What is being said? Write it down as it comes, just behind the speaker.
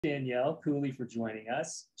Danielle Cooley for joining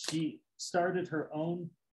us. She started her own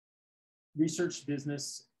research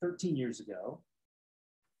business 13 years ago.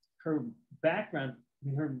 Her background,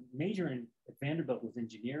 her major at Vanderbilt was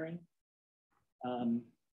engineering.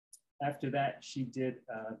 After that, she did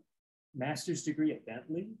a master's degree at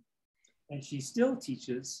Bentley, and she still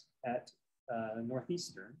teaches at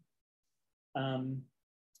Northeastern.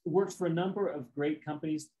 Worked for a number of great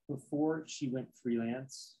companies before she went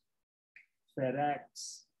freelance.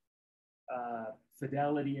 FedEx,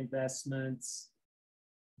 Fidelity Investments.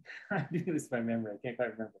 I'm doing this by memory, I can't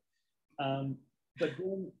quite remember. But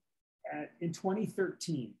then in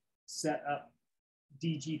 2013, set up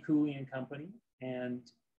DG Cooley and Company and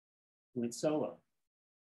went solo.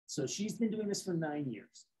 So she's been doing this for 9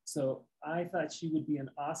 years. So I thought she would be an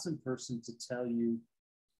awesome person to tell you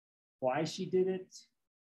why she did it,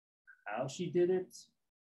 how she did it,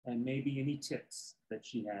 and maybe any tips that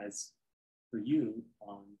she has for you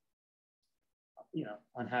on,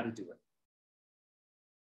 on how to do it.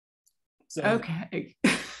 So, okay.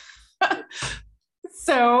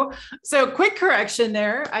 So quick correction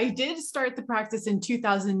there. I did start the practice in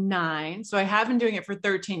 2009. So I have been doing it for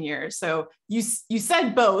 13 years. So you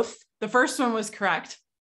said both. The first one was correct.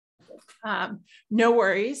 No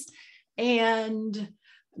worries. And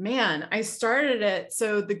man, I started it.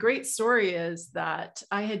 So the great story is that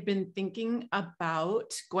I had been thinking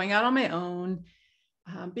about going out on my own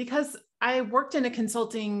because I worked in a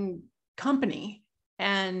consulting company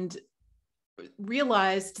and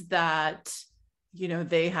realized that,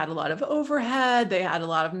 they had a lot of overhead. They had a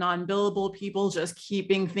lot of non-billable people just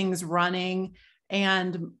keeping things running.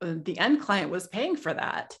 And the end client was paying for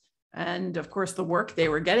that. And of course, the work they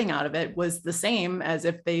were getting out of it was the same as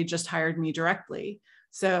if they just hired me directly.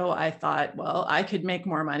 So I thought, well, I could make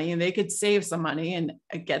more money and they could save some money and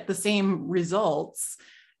get the same results.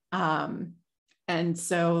 And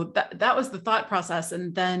so that was the thought process.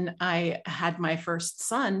 And then I had my first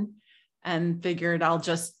son and figured I'll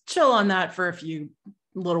just chill on that for a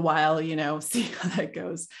little while, see how that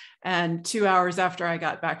goes. And 2 hours after I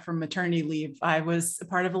got back from maternity leave, I was a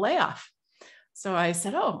part of a layoff. So I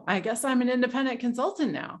said, oh, I guess I'm an independent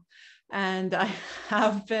consultant now. And I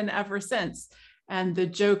have been ever since. And the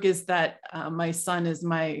joke is that my son is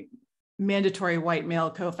my mandatory white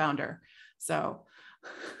male co-founder. So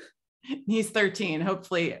he's 13.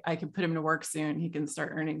 Hopefully I can put him to work soon. He can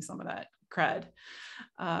start earning some of that cred.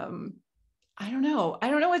 I don't know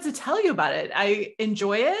what to tell you about it. I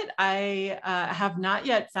enjoy it. I have not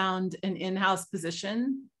yet found an in-house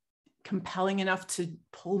position compelling enough to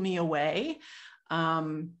pull me away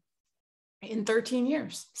in 13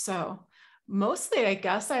 years. So mostly, I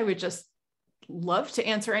guess I would just love to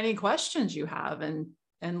answer any questions you have and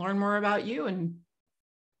learn more about you and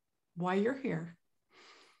why you're here.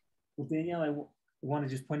 Well, Danielle, I want to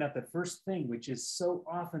just point out the first thing, which is so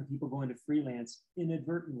often people go into freelance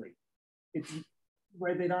inadvertently. It's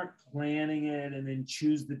right, they aren't planning it and then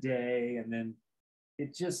choose the day, and then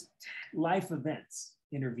it just life events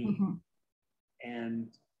intervene. Mm-hmm.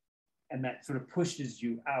 And that sort of pushes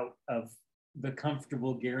you out of the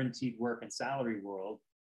comfortable guaranteed work and salary world,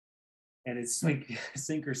 and it's like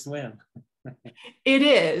sink or swim. It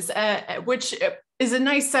is, which is a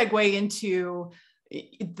nice segue into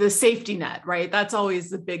the safety net, right? That's always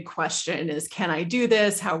the big question is, can I do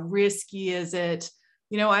this? How risky is it?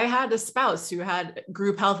 I had a spouse who had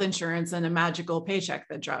group health insurance and a magical paycheck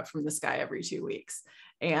that dropped from the sky every 2 weeks.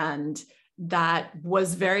 And that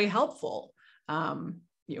was very helpful.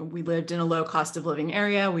 We lived in a low cost of living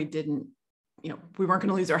area. We didn't, we weren't going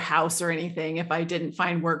to lose our house or anything if I didn't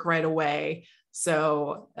find work right away.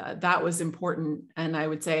 So that was important. And I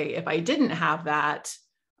would say if I didn't have that,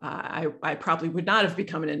 I probably would not have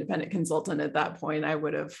become an independent consultant at that point. I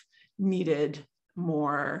would have needed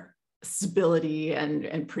more stability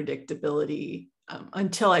and predictability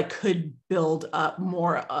until I could build up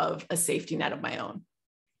more of a safety net of my own,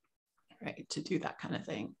 right, to do that kind of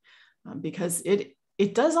thing. Because it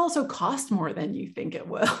does also cost more than you think it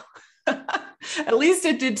will. At least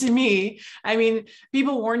it did to me. I mean,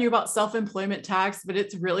 people warn you about self-employment tax, but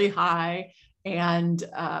it's really high. And,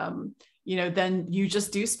 then you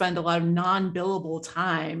just do spend a lot of non-billable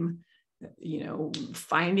time,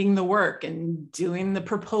 finding the work and doing the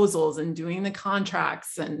proposals and doing the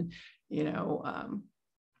contracts and,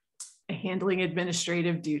 handling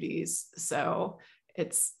administrative duties. So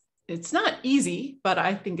it's not easy, but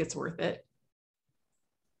I think it's worth it.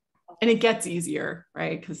 And it gets easier,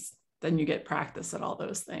 right? Because then you get practice at all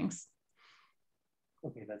those things.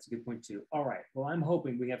 Okay, that's a good point too. All right, well, I'm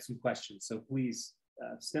hoping we have some questions. So please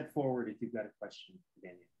step forward if you've got a question,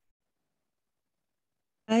 Danielle.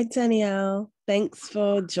 Hi, Danielle. Thanks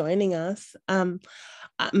for joining us.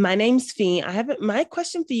 My name's Fee. My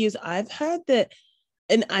question for you is I've heard that,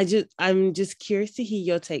 and I'm just curious to hear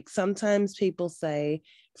your take. Sometimes people say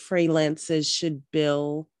freelancers should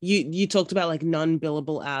bill. You talked about like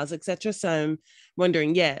non-billable hours, etc. So I'm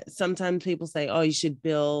wondering, sometimes people say, oh, you should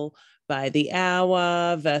bill by the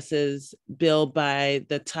hour versus bill by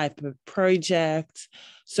the type of project.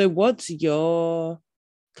 So what's your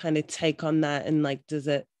kind of take on that? And like, does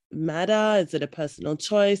it matter? Is it a personal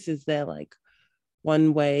choice? Is there like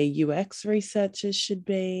one way UX researchers should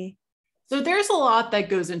be? So there's a lot that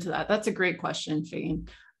goes into that. That's a great question, Fane.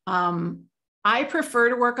 I prefer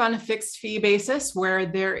to work on a fixed fee basis where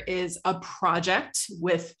there is a project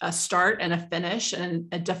with a start and a finish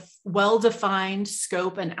and a well-defined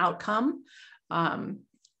scope and outcome.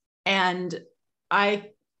 And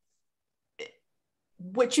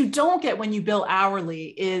what you don't get when you bill hourly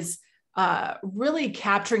is really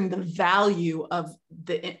capturing the value of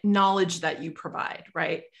the knowledge that you provide,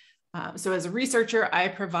 right? So as a researcher, I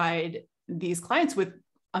provide these clients with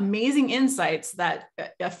amazing insights that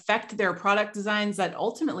affect their product designs that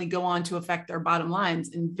ultimately go on to affect their bottom lines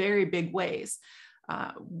in very big ways.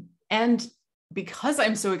 And because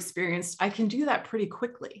I'm so experienced, I can do that pretty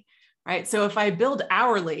quickly, right? So if I build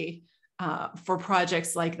hourly for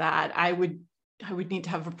projects like that, I would need to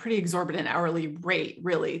have a pretty exorbitant hourly rate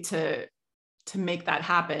really to make that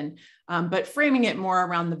happen. But framing it more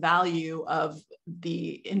around the value of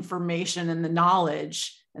the information and the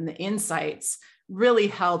knowledge and the insights really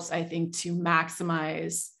helps, I think, to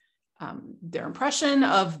maximize their impression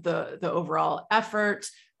of the overall effort,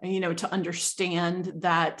 and, to understand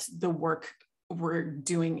that the work we're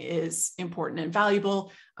doing is important and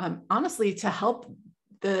valuable, honestly, to help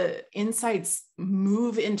the insights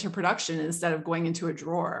move into production instead of going into a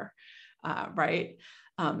drawer, right?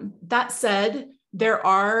 That said, there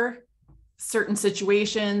are certain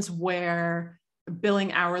situations where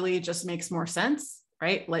billing hourly just makes more sense,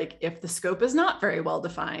 right? Like if the scope is not very well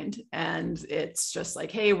defined and it's just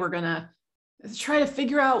like, hey, we're gonna try to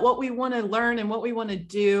figure out what we want to learn and what we want to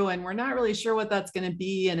do, and we're not really sure what that's going to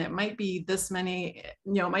be, and it might be this many,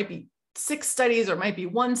 it might be 6 studies or it might be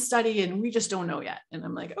 1 study, and we just don't know yet. And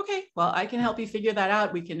I'm like, okay, well, I can help you figure that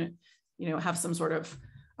out. We can, have some sort of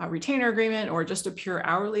retainer agreement or just a pure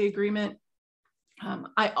hourly agreement.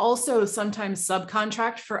 I also sometimes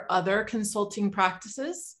subcontract for other consulting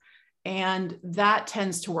practices, and that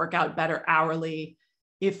tends to work out better hourly,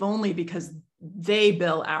 if only because they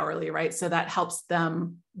bill hourly, right? So that helps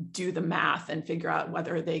them do the math and figure out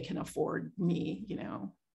whether they can afford me,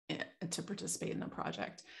 to participate in the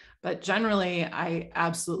project. But generally, I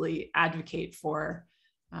absolutely advocate for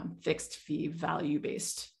fixed fee,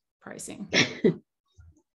 value-based pricing.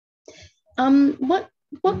 What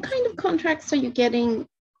kind of contracts are you getting?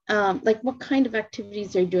 Like what kind of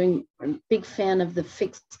activities are you doing? I'm a big fan of the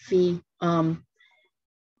fixed fee. I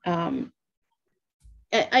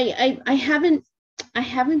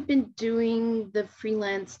haven't been doing the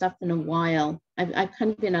freelance stuff in a while. I've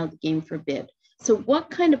kind of been out of the game for a bit. So what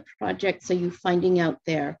kind of projects are you finding out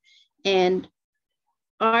there? And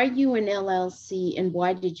are you an LLC, and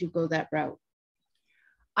why did you go that route?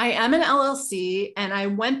 I am an LLC, and I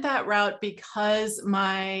went that route because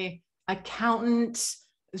my accountant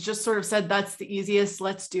just sort of said, that's the easiest,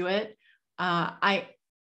 let's do it. I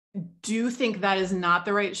do think that is not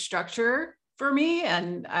the right structure for me,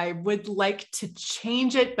 and I would like to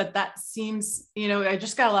change it, but that seems, I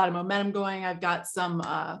just got a lot of momentum going. I've got some,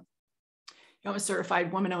 I'm a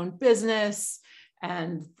certified woman-owned business,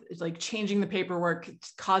 and like changing the paperwork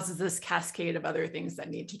causes this cascade of other things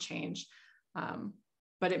that need to change.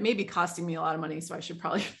 But it may be costing me a lot of money, so I should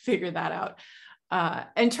probably figure that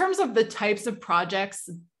out. In terms of the types of projects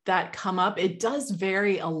that come up, it does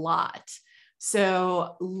vary a lot.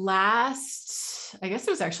 So I guess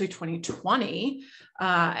it was actually 2020,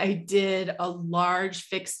 I did a large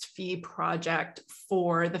fixed fee project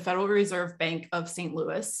for the Federal Reserve Bank of St.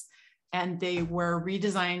 Louis. And they were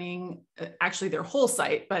redesigning actually their whole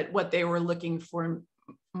site, but what they were looking for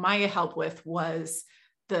my help with was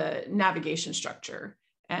the navigation structure.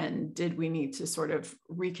 And did we need to sort of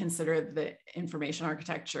reconsider the information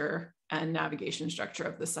architecture and navigation structure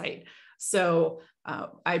of the site? So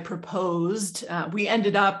I proposed, we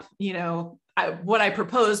ended up, what I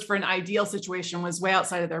proposed for an ideal situation was way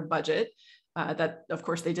outside of their budget. That, of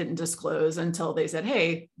course, they didn't disclose until they said,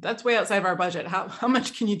 hey, that's way outside of our budget. How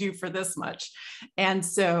much can you do for this much? And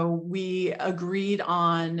so we agreed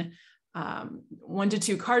on 1 to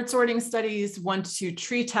 2 card sorting studies, 1 to 2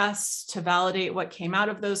 tree tests to validate what came out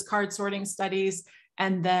of those card sorting studies,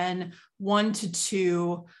 and then 1 to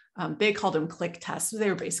 2 They called them click tests. They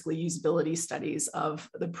were basically usability studies of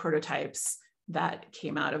the prototypes that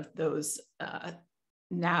came out of those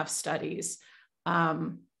NAV studies.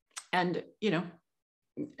 And, you know,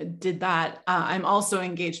 did that. I'm also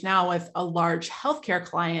engaged now with a large healthcare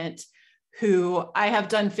client who I have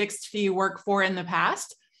done fixed fee work for in the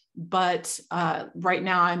past, but right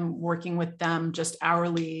now I'm working with them just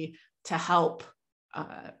hourly to help,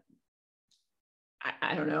 I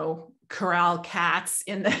don't know, corral cats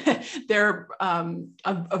in their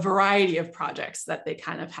a variety of projects that they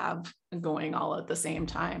kind of have going all at the same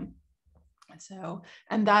time. So,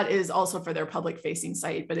 and that is also for their public facing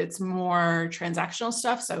site, but it's more transactional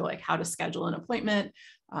stuff. So like how to schedule an appointment,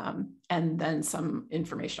 and then some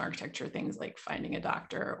information architecture things like finding a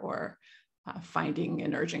doctor or finding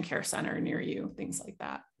an urgent care center near you, things like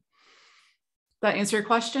that. That answer your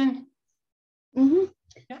question? Mm-hmm.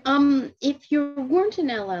 Yeah. If you weren't an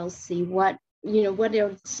LLC, what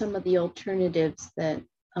are some of the alternatives that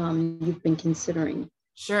you've been considering?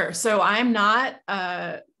 Sure. So I'm not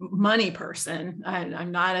a money person.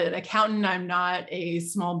 I'm not an accountant. I'm not a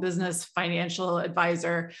small business financial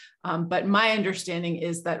advisor. But my understanding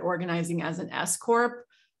is that organizing as an S Corp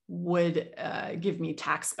would give me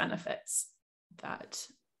tax benefits that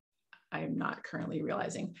I'm not currently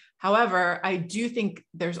realizing. However, I do think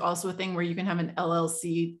there's also a thing where you can have an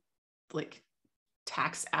LLC like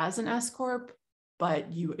tax as an S Corp, but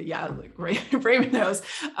like Raymond knows.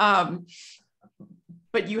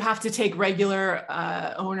 But you have to take regular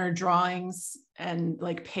owner drawings and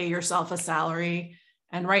like pay yourself a salary.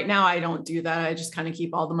 And right now I don't do that. I just kind of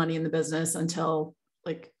keep all the money in the business until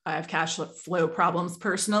like I have cash flow problems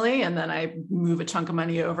personally. And then I move a chunk of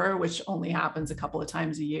money over, which only happens a couple of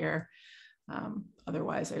times a year.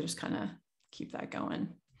 Otherwise I just kind of keep that going.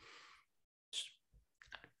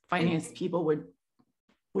 Finance people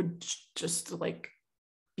would just like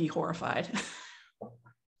be horrified.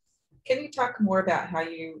 Can you talk more about how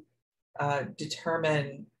you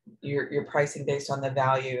determine your pricing based on the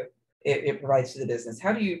value it provides to the business?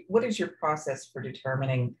 What is your process for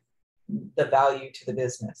determining the value to the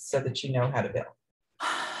business so that you know how to bill?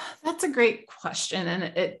 That's a great question. And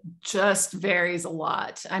it just varies a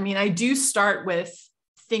lot. I mean, I do start with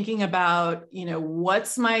thinking about,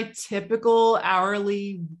 what's my typical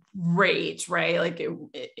hourly rate, right? Like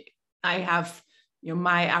I have,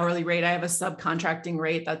 my hourly rate, I have a subcontracting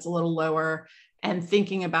rate that's a little lower, and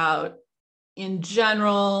thinking about in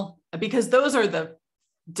general, because those are the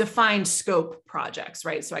defined scope projects,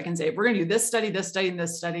 right? So I can say, if we're going to do this study, and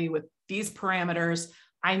this study with these parameters,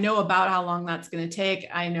 I know about how long that's going to take.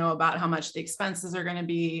 I know about how much the expenses are going to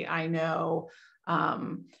be. I know,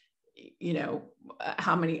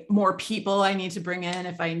 how many more people I need to bring in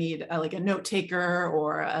if I need like a note taker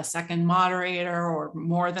or a second moderator or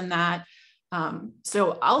more than that.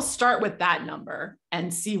 So I'll start with that number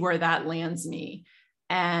and see where that lands me.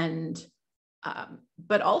 And,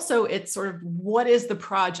 but also it's sort of, what is the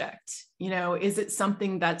project? Is it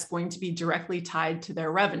something that's going to be directly tied to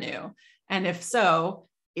their revenue? And if so,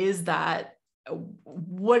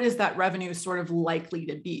 what is that revenue sort of likely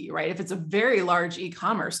to be, right? If it's a very large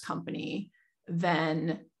e-commerce company,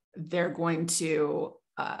 then they're going to,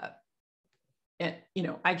 I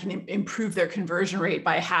can improve their conversion rate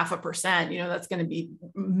by 0.5%. That's going to be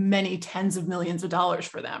many tens of millions of dollars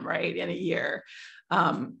for them, right, in a year.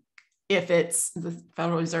 If it's the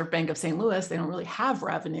Federal Reserve Bank of St. Louis, they don't really have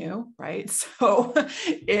revenue, right? So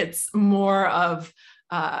it's more of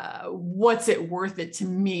what's it worth it to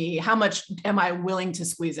me? How much am I willing to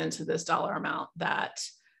squeeze into this dollar amount that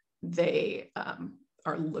they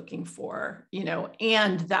are looking for,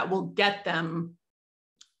 and that will get them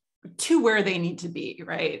to where they need to be,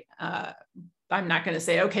 right? I'm not going to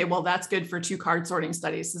say, okay, well, that's good for 2 card sorting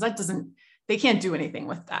studies, because they can't do anything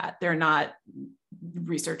with that. They're not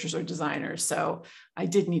researchers or designers. So I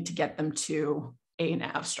did need to get them to a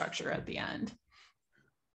NAV structure at the end.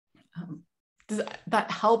 Does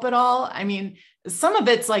that help at all? I mean, some of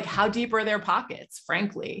it's like, how deep are their pockets?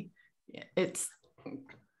 Frankly, it's,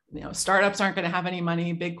 startups aren't going to have any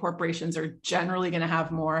money. Big corporations are generally going to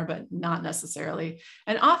have more, but not necessarily.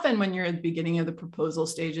 And often when you're at the beginning of the proposal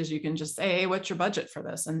stages, you can just say, hey, what's your budget for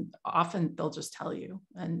this? And often they'll just tell you,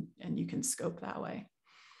 and you can scope that way.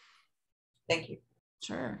 Thank you.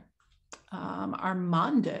 Sure.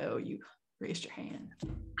 Armando, you raised your hand.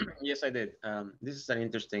 Yes, I did. This is an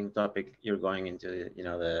interesting topic. You're going into,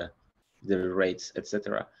 the rates,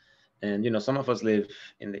 etc. And, some of us live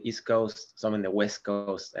in the East Coast, some in the West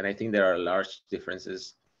Coast, and I think there are large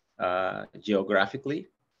differences geographically.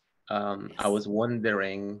 I was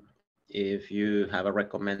wondering if you have a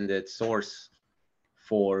recommended source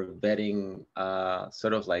for vetting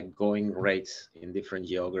sort of like going rates in different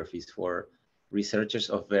geographies for researchers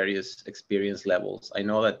of various experience levels. I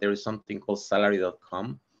know that there is something called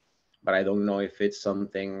salary.com, but I don't know if it's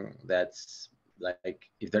something that's like,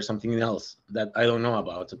 if there's something else that I don't know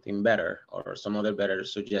about, something better or some other better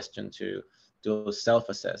suggestion to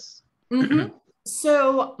self-assess. Mm-hmm.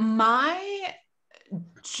 So my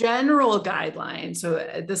general guideline, so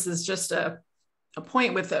this is just a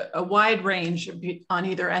point with a wide range on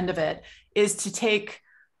either end of it, is to take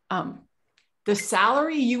the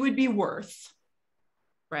salary you would be worth,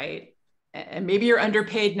 right? And maybe you're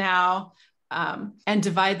underpaid now, and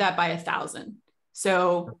divide that by 1,000.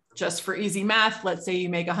 So just for easy math, let's say you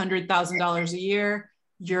make $100,000 a year,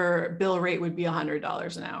 your bill rate would be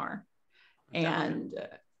 $100 an hour. And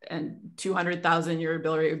 200,000, your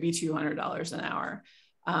bill rate would be $200 an hour.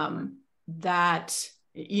 That,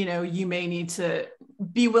 you know, you may need to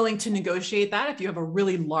be willing to negotiate that. If you have a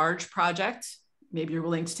really large project, maybe you're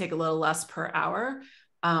willing to take a little less per hour.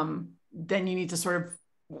 Then you need to sort of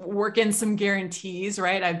work in some guarantees,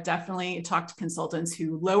 right? I've definitely talked to consultants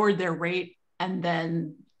who lowered their rate and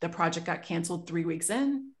then the project got canceled 3 weeks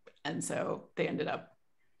in. And so they ended up,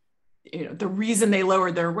 you know, the reason they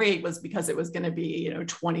lowered their rate was because it was going to be, you know,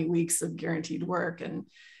 20 weeks of guaranteed work, and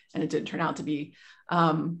it didn't turn out to be.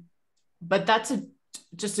 But that's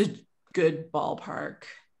just a good ballpark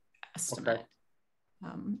estimate.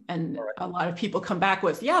 Okay. And a lot of people come back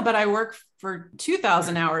with, yeah, but I work for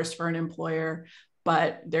 2,000 hours for an employer,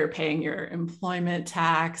 but they're paying your employment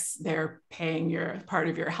tax, they're paying your part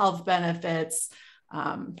of your health benefits,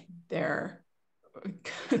 they're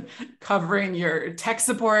covering your tech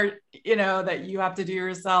support, you know, that you have to do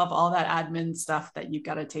yourself, all that admin stuff that you've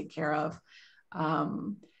got to take care of.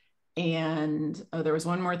 And there was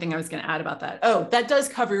one more thing I was going to add about that. Oh, that does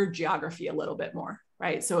cover geography a little bit more,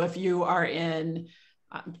 right? So if you are in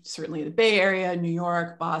certainly the Bay Area, New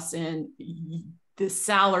York, Boston, the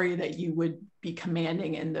salary that you would be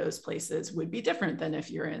commanding in those places would be different than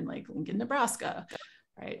if you're in like Lincoln, Nebraska,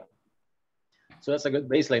 right? So that's a good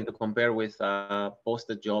baseline to compare with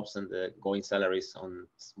posted jobs and the going salaries on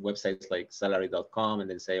websites like salary.com, and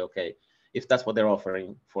then say, okay, if that's what they're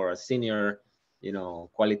offering for a senior, you know,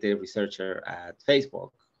 qualitative researcher at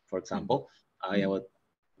Facebook, for example, I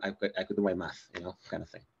could do my math, you know, kind of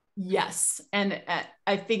thing. Yes. And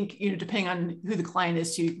I think, you know, depending on who the client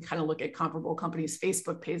is too, you can kind of look at comparable companies.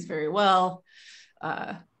 Facebook pays very well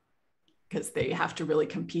because they have to really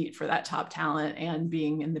compete for that top talent, and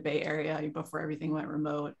being in the Bay Area before everything went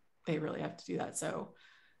remote, they really have to do that. So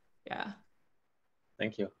yeah.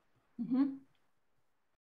 Thank you. Mm-hmm.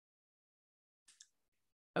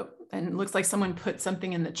 Oh, and it looks like someone put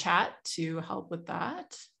something in the chat to help with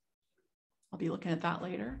that. I'll be looking at that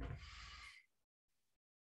later.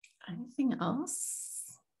 Anything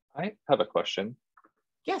else? I have a question.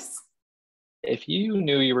 Yes. If you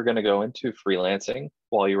knew you were going to go into freelancing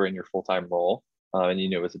while you were in your full-time role, and you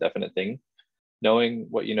knew it was a definite thing, knowing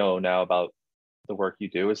what you know now about the work you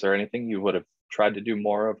do, is there anything you would have tried to do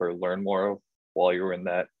more of or learn more of while you were in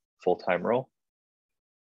that full-time role?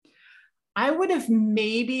 I would have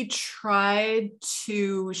maybe tried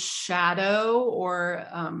to shadow or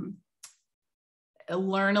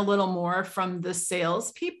learn a little more from the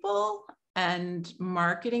salespeople and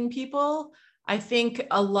marketing people. I think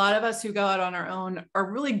a lot of us who go out on our own are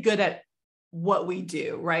really good at what we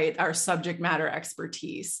do, right? Our subject matter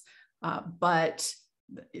expertise. But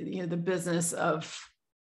you know, the business of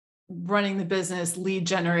running the business, lead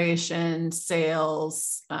generation,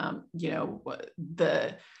 sales, you know,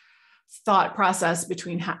 the thought process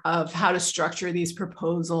of how to structure these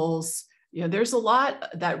proposals. You know, there's a lot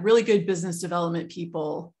that really good business development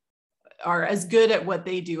people are as good at what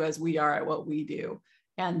they do as we are at what we do.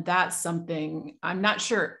 And that's something I'm not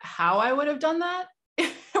sure how I would have done that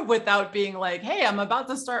without being like, hey, I'm about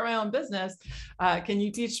to start my own business. Can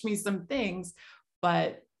you teach me some things?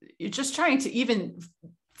 But you're just trying to even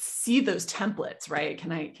see those templates, right?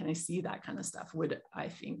 Can I see that kind of stuff would, I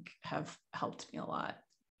think, have helped me a lot.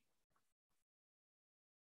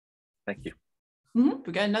 Thank you. Mm-hmm.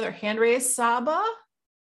 We got another hand raised, Saba.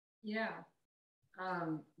 Yeah.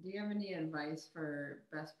 Do you have any advice for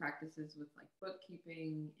best practices with like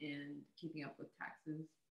bookkeeping and keeping up with taxes?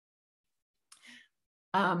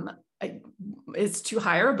 Is to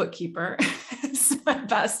hire a bookkeeper. It's my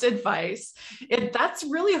best advice. That's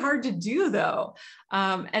really hard to do though.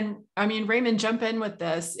 And I mean, Raymond, jump in with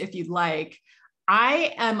this if you'd like.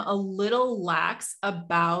 I am a little lax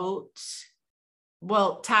about,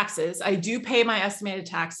 well, taxes. I do pay my estimated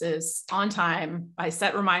taxes on time. I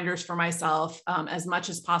set reminders for myself as much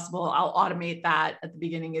as possible. I'll automate that at the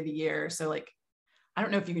beginning of the year. So like I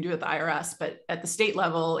don't know if you can do it at the IRS, but at the state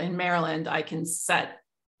level in Maryland, I can set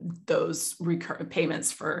those recurring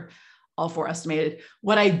payments for all 4 estimated.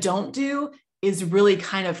 What I don't do is really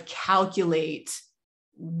kind of calculate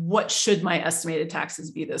what should my estimated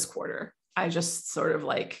taxes be this quarter. I just sort of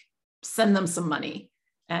like send them some money.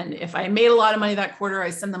 And if I made a lot of money that quarter, I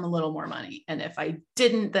send them a little more money. And if I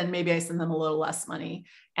didn't, then maybe I send them a little less money.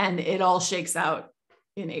 And it all shakes out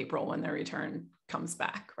in April when their return comes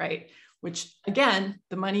back, right? Which again,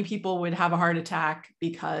 the money people would have a heart attack,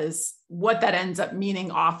 because what that ends up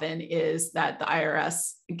meaning often is that the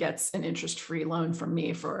IRS gets an interest-free loan from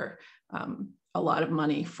me for a lot of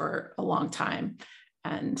money for a long time.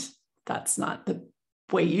 And that's not the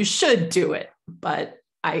way you should do it, but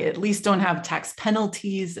I at least don't have tax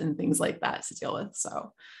penalties and things like that to deal with.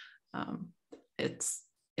 So it's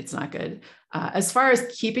not good. As far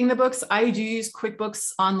as keeping the books, I do use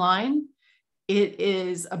QuickBooks Online. It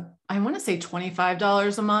is, I want to say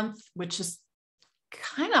 $25 a month, which is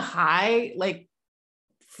kind of high, like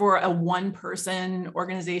for a 1-person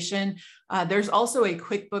organization. There's also a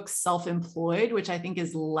QuickBooks Self-Employed, which I think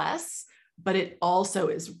is less, but it also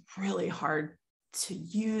is really hard to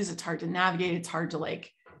use. It's hard to navigate. It's hard to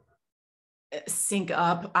like sync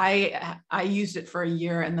up. I used it for a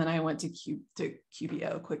year, and then I went to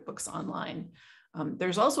QBO, QuickBooks Online.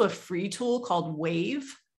 There's also a free tool called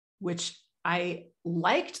Wave, which I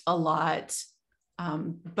liked a lot,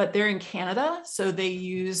 but they're in Canada, so they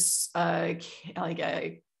use like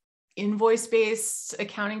a invoice-based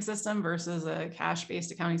accounting system versus a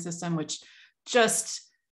cash-based accounting system, which just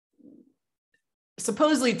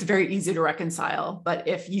supposedly it's very easy to reconcile. But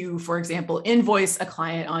if you, for example, invoice a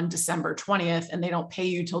client on December 20th and they don't pay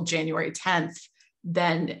you till January 10th,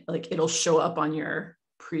 then like it'll show up on your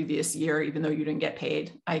previous year, even though you didn't get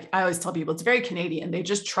paid. I always tell people it's very Canadian. They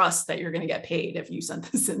just trust that you're going to get paid if you send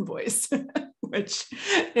this invoice, which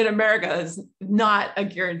in America is not a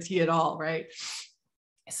guarantee at all, right?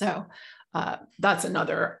 So that's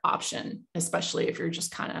another option, especially if you're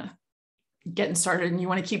just kind of getting started and you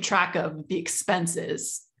want to keep track of the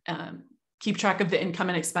expenses, keep track of the income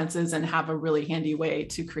and expenses, and have a really handy way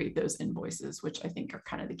to create those invoices, which I think are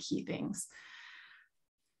kind of the key things.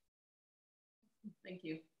 Thank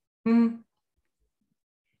you. Mm-hmm.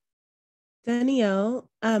 Danielle,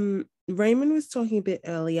 Raymond was talking a bit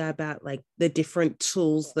earlier about like the different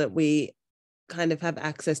tools that we kind of have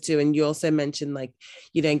access to. And you also mentioned like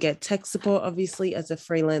you don't get tech support, obviously, as a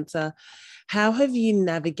freelancer. How have you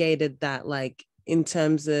navigated that, like in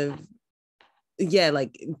terms of, yeah,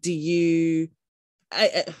 like do you,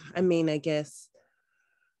 I mean, I guess,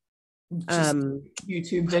 just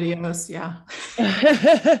YouTube videos, yeah.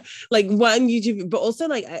 Like one YouTube, but also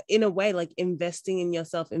like in a way, like investing in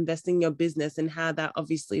yourself, investing in your business, and how that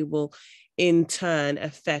obviously will in turn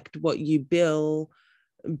affect what you bill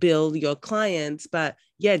your clients. But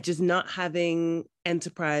yeah, just not having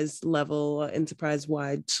enterprise level or enterprise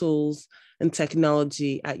wide tools and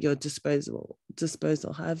technology at your disposal.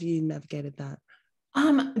 How have you navigated that?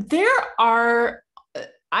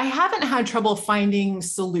 I haven't had trouble finding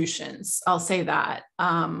solutions. I'll say that.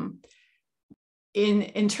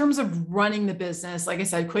 In terms of running the business, like I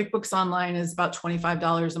said, QuickBooks Online is about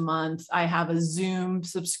 $25 a month. I have a Zoom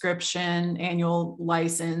subscription annual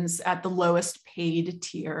license at the lowest paid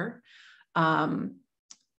tier.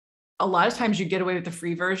 A lot of times you get away with the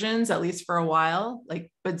free versions, at least for a while,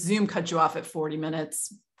 but Zoom cuts you off at 40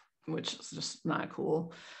 minutes, which is just not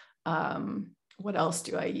cool. What else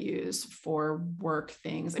do I use for work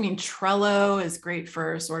things? I mean, Trello is great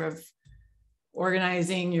for sort of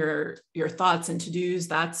organizing your thoughts and to-dos.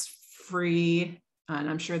 That's free. And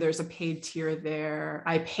I'm sure there's a paid tier there.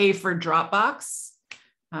 I pay for Dropbox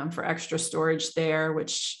for extra storage there,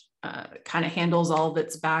 which kind of handles all of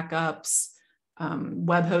its backups.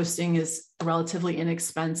 Web hosting is relatively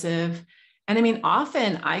inexpensive. And I mean,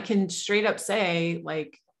 often I can straight up say,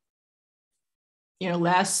 like, you know,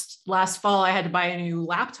 last fall I had to buy a new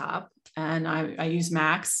laptop, and I use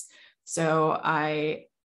Macs. So I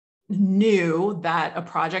knew that a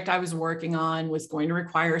project I was working on was going to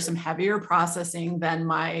require some heavier processing than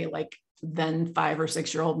my then 5 or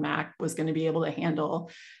 6 year old Mac was going to be able to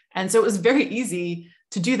handle. And so it was very easy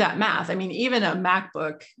to do that math. I mean, even a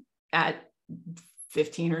MacBook at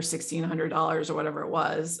 $1,500 or $1,600 or whatever it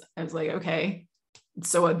was, I was like, okay,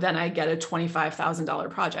 so then I get a $25,000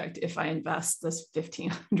 project if I invest this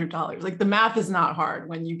 $1,500. Like the math is not hard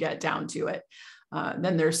when you get down to it.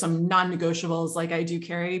 Then there's some non-negotiables, like I do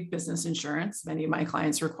carry business insurance. Many of my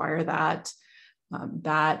clients require that.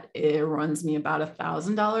 That it runs me about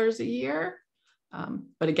 $1,000 a year.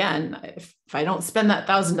 But again, if I don't spend that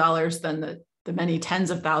 $1,000, then the many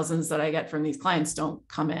tens of thousands that I get from these clients don't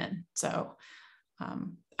come in. So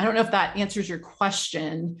I don't know if that answers your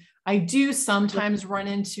question. I do sometimes run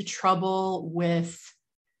into trouble with,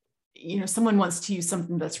 someone wants to use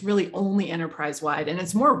something that's really only enterprise wide, and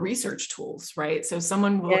it's more research tools, right? So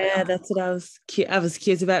someone will. Yeah, that's what I was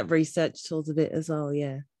curious about, research tools a bit as well.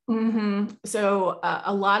 Yeah. Mm-hmm. So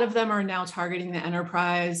a lot of them are now targeting the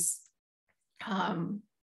enterprise.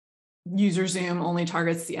 UserZoom only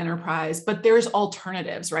targets the enterprise, but there's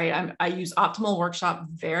alternatives, right? I use Optimal Workshop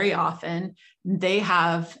very often. They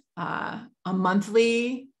have a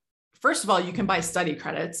monthly. First of all, you can buy study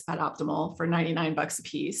credits at Optimal for $99 a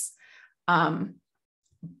piece.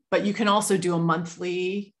 But you can also do a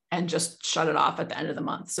monthly and just shut it off at the end of the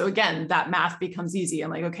month. So again, that math becomes easy. I'm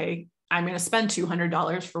like, okay, I'm going to spend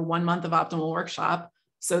 $200 for 1 month of Optimal Workshop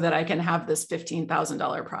so that I can have this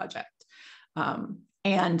 $15,000 project.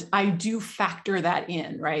 And I do factor that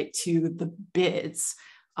in, right, to the bids.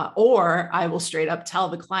 Or I will straight up tell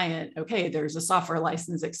the client, okay, there's a software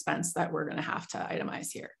license expense that we're going to have to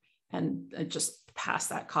itemize here, and just pass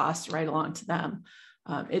that cost right along to them.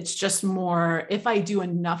 It's just more, if I do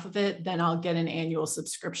enough of it, then I'll get an annual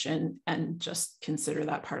subscription and just consider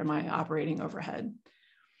that part of my operating overhead.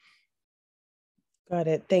 Got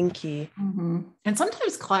it. Thank you. Mm-hmm. And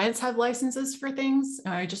sometimes clients have licenses for things.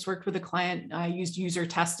 I just worked with a client. I used user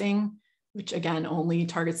testing, which again only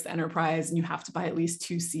targets the enterprise, and you have to buy at least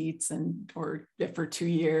 2 seats or for 2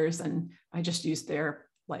 years. And I just used their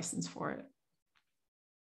license for it.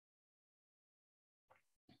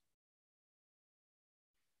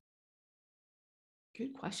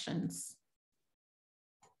 Good questions.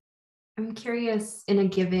 I'm curious, in a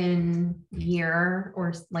given year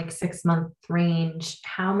or like 6-month range,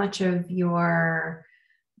 how much of your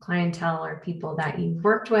clientele are people that you've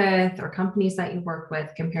worked with or companies that you work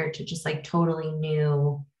with compared to just like totally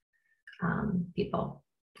new people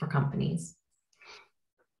or companies?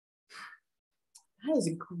 That is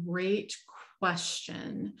a great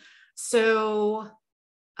question. So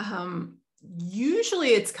usually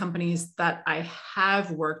it's companies that I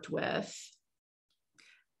have worked with,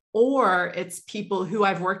 or it's people who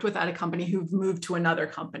I've worked with at a company who've moved to another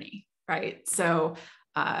company, right? So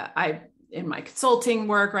in my consulting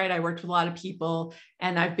work, right, I worked with a lot of people,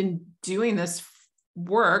 and I've been doing this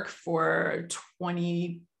work for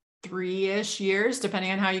 23-ish years,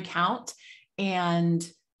 depending on how you count. And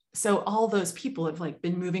so all those people have like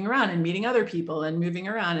been moving around and meeting other people and moving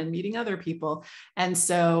around and meeting other people. And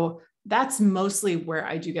so that's mostly where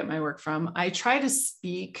I do get my work from. I try to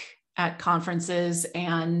speak at conferences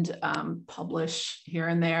and publish here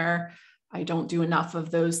and there. I don't do enough of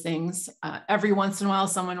those things. Every once in a while,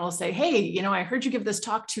 someone will say, hey, I heard you give this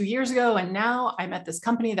talk 2 years ago, and now I'm at this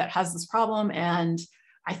company that has this problem, and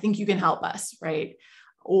I think you can help us, right?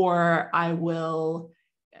 Or I will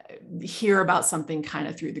hear about something kind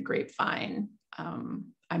of through the grapevine.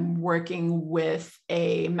 I'm working with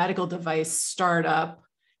a medical device startup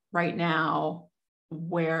right now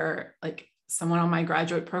where like someone on my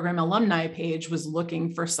graduate program alumni page was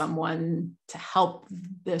looking for someone to help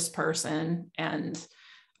this person, and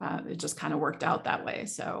it just kind of worked out that way.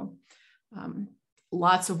 So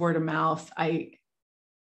lots of word of mouth. I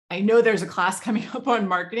know there's a class coming up on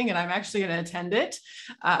marketing, and I'm actually going to attend it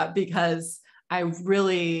because I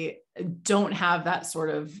really don't have that sort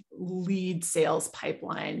of lead sales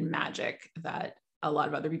pipeline magic that a lot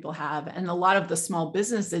of other people have. And a lot of the small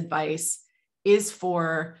business advice is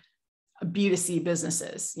for B2C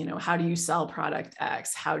businesses. How do you sell product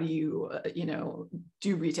X? How do you,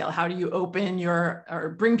 do retail? How do you open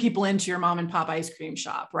or bring people into your mom and pop ice cream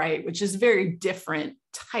shop, right? Which is a very different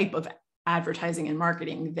type of advertising and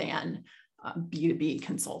marketing than B2B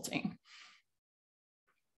consulting.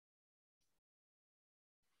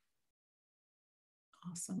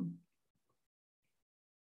 Awesome.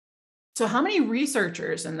 So how many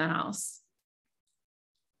researchers in the house?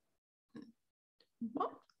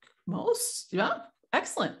 Well, most, yeah,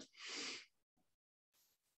 excellent.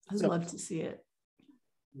 I'd love to see it.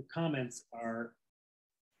 The comments are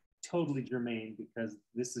totally germane because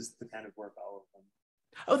this is the kind of work all of them.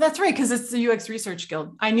 Oh, that's right, because it's the UX Research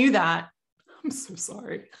Guild. I knew that. I'm so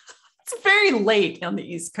sorry. It's very late on the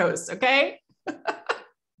East Coast, okay?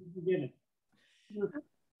 You're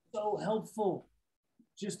so helpful.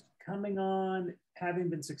 Just coming on, having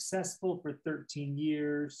been successful for 13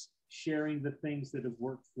 years, sharing the things that have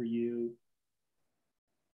worked for you.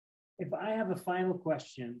 If I have a final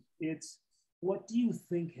question, it's what do you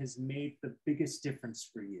think has made the biggest difference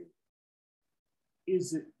for you?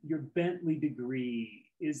 Is it your Bentley degree?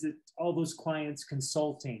 Is it all those clients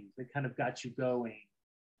consulting that kind of got you going?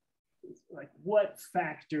 Like what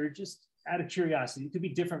factor, just out of curiosity, it could be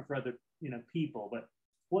different for other, people, but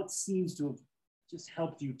what seems to have just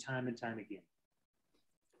helped you time and time again?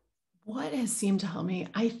 What has seemed to help me?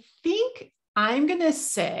 I think I'm going to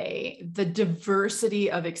say the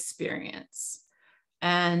diversity of experience.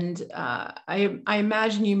 And I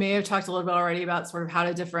imagine you may have talked a little bit already about sort of how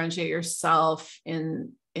to differentiate yourself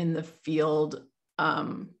in the field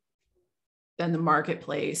and the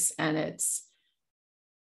marketplace. And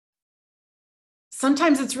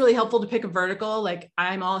sometimes it's really helpful to pick a vertical. Like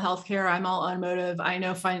I'm all healthcare, I'm all automotive. I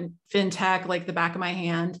know fintech like the back of my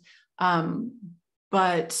hand.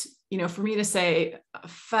 But for me to say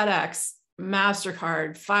FedEx,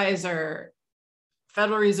 MasterCard, Pfizer,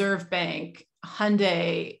 Federal Reserve Bank,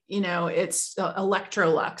 Hyundai, it's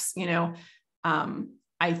Electrolux,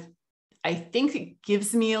 I think it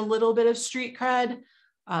gives me a little bit of street cred.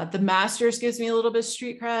 The Masters gives me a little bit of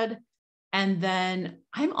street cred. And then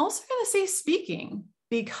I'm also going to say speaking,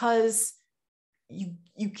 because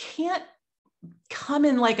you can't come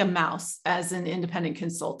in like a mouse as an independent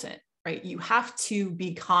consultant, right? You have to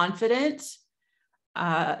be confident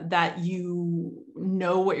that you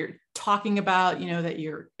know what you're talking about, that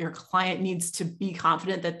your client needs to be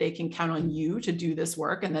confident that they can count on you to do this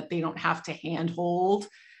work and that they don't have to handhold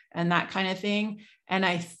and that kind of thing. And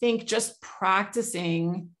I think just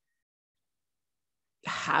practicing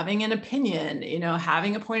having an opinion,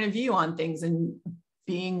 having a point of view on things and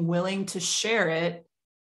being willing to share it,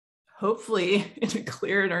 hopefully in a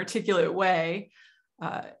clear and articulate way,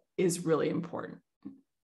 is really important.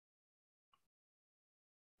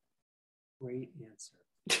 Great answer.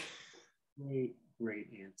 Great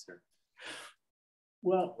answer.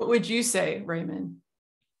 Well, what would you say, Raymond?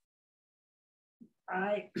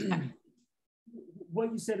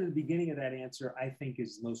 What you said at the beginning of that answer, I think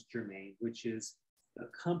is most germane, which is the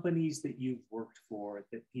companies that you've worked for,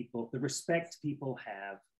 the respect people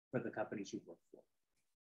have for the companies you've worked for.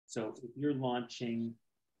 So if you're launching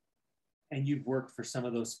and you've worked for some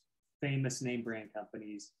of those famous name brand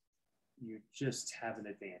companies, you just have an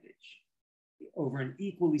advantage over an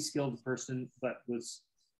equally skilled person, but was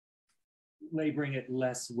laboring at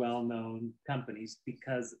less well-known companies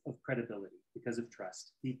because of credibility, because of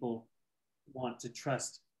trust. People want to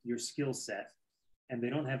trust your skill set, and they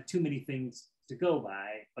don't have too many things to go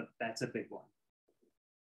by, but that's a big one.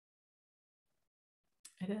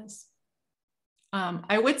 It is.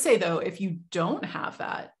 I would say though, if you don't have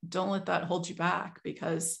that, don't let that hold you back,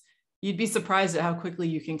 because you'd be surprised at how quickly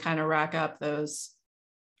you can kind of rack up those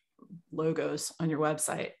logos on your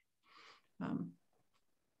website.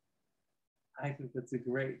 I think that's a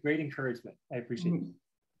great encouragement. I appreciate it.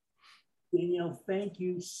 Danielle, thank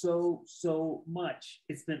you so much.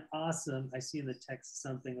 It's been awesome. I see in the text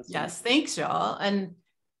something. Yes, thanks y'all. And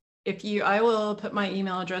I will put my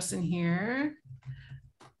email address in here.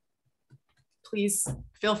 Please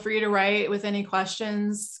feel free to write with any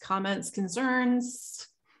questions, comments, concerns,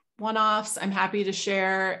 one-offs. I'm happy to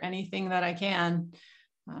share anything that I can.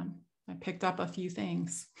 I picked up a few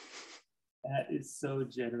things. That is so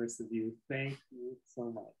generous of you. Thank you so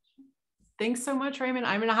much. Thanks so much, Raymond.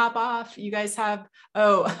 I'm going to hop off. You guys have,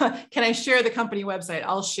 can I share the company website?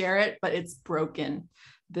 I'll share it, but it's broken.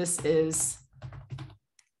 This is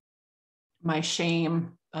my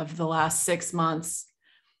shame of the last 6 months.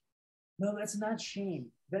 No, that's not shame.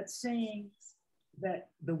 That's saying that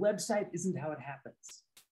the website isn't how it happens.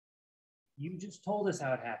 You just told us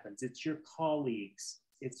how it happens. It's your colleagues,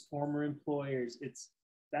 it's former employers.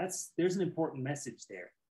 There's an important message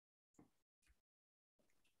there.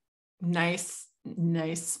 Nice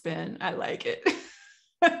spin. I like it.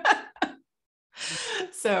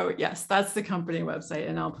 So yes, that's the company website,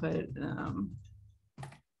 and I'll put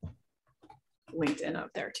LinkedIn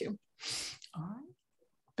up there too. All right.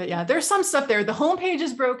 But yeah, there's some stuff there. The homepage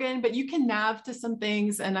is broken, but you can nav to some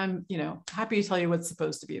things, and I'm happy to tell you what's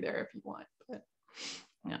supposed to be there if you want. But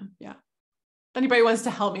yeah. If anybody wants to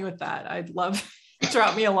help me with that, I'd love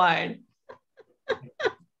drop me a line.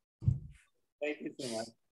 Thank you so much.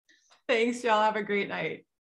 Thanks, y'all. Have a great night.